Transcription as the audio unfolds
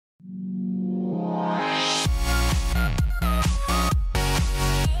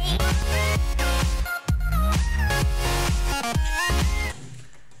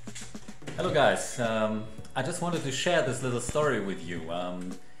So guys, I just wanted to share this little story with you.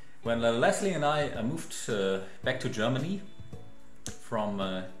 When Leslie and I moved back to Germany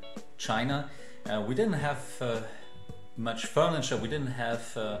from China, we didn't have much furniture, we didn't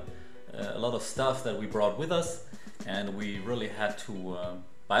have a lot of stuff that we brought with us, and we really had to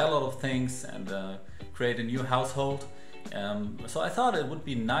buy a lot of things and create a new household. So I thought it would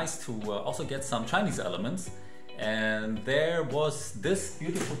be nice to also get some Chinese elements, and there was this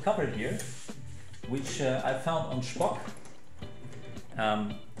beautiful cupboard here, which I found on Spock.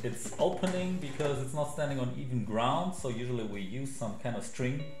 It's opening because it's not standing on even ground, so usually we use some kind of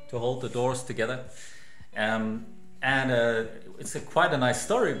string to hold the doors together. It's quite a nice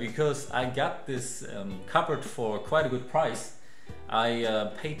story because I got this cupboard for quite a good price. I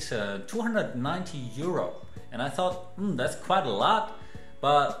paid 290 euro, and I thought, that's quite a lot,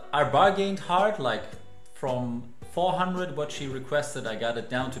 but I bargained hard, like from 400 what she requested, I got it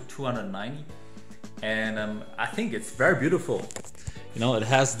down to 290, and I think it's very beautiful. You know, it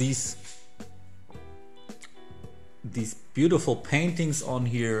has these beautiful paintings on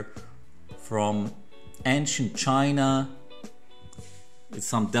here from ancient China. It's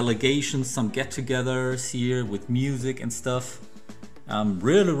some delegations, some get-togethers here with music and stuff.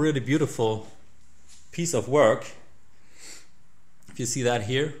 Really beautiful piece of work, if you see that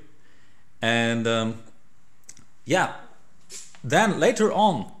here. And yeah, then later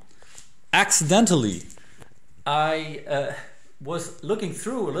on, accidentally, I was looking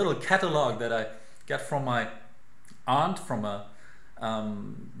through a little catalog that I got from my aunt from a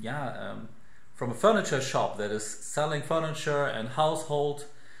furniture shop that is selling furniture and household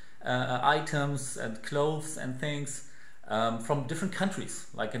items and clothes and things from different countries,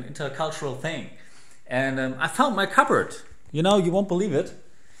 like an intercultural thing. And I found my cupboard. You know, you won't believe it.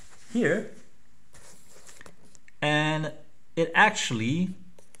 Here. And it actually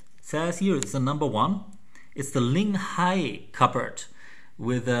says here, it's the number 1. It's the Linghai cupboard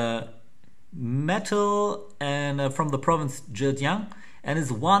with a metal and from the province Zhejiang, and it's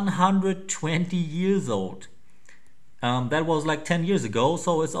 120 years old. That was like 10 years ago,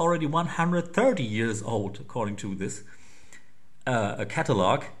 so it's already 130 years old according to this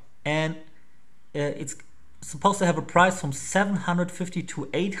catalog, and it's supposed to have a price from 750 to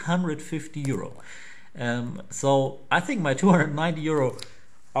 850 euro. So I think my 290 euro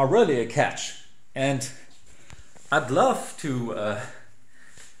are really a catch, and I'd love to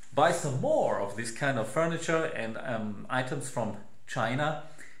buy some more of this kind of furniture and items from China,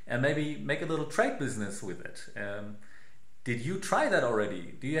 and maybe make a little trade business with it. Did you try that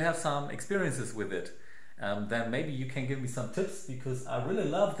already? Do you have some experiences with it? Then maybe you can give me some tips, because I really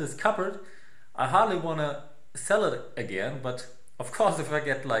love this cupboard. I hardly want to sell it again, but of course if I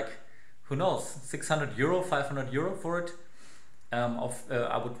get, like, who knows, 600 euro, 500 euro for it,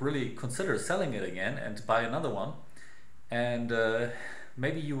 I would really consider selling it again and buy another one. And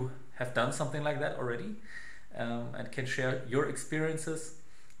maybe you have done something like that already, and can share your experiences.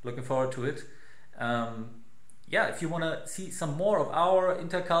 Looking forward to it. Yeah, if you want to see some more of our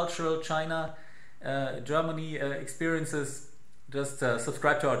intercultural China, Germany experiences, just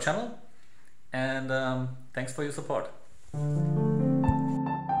subscribe to our channel, and thanks for your support.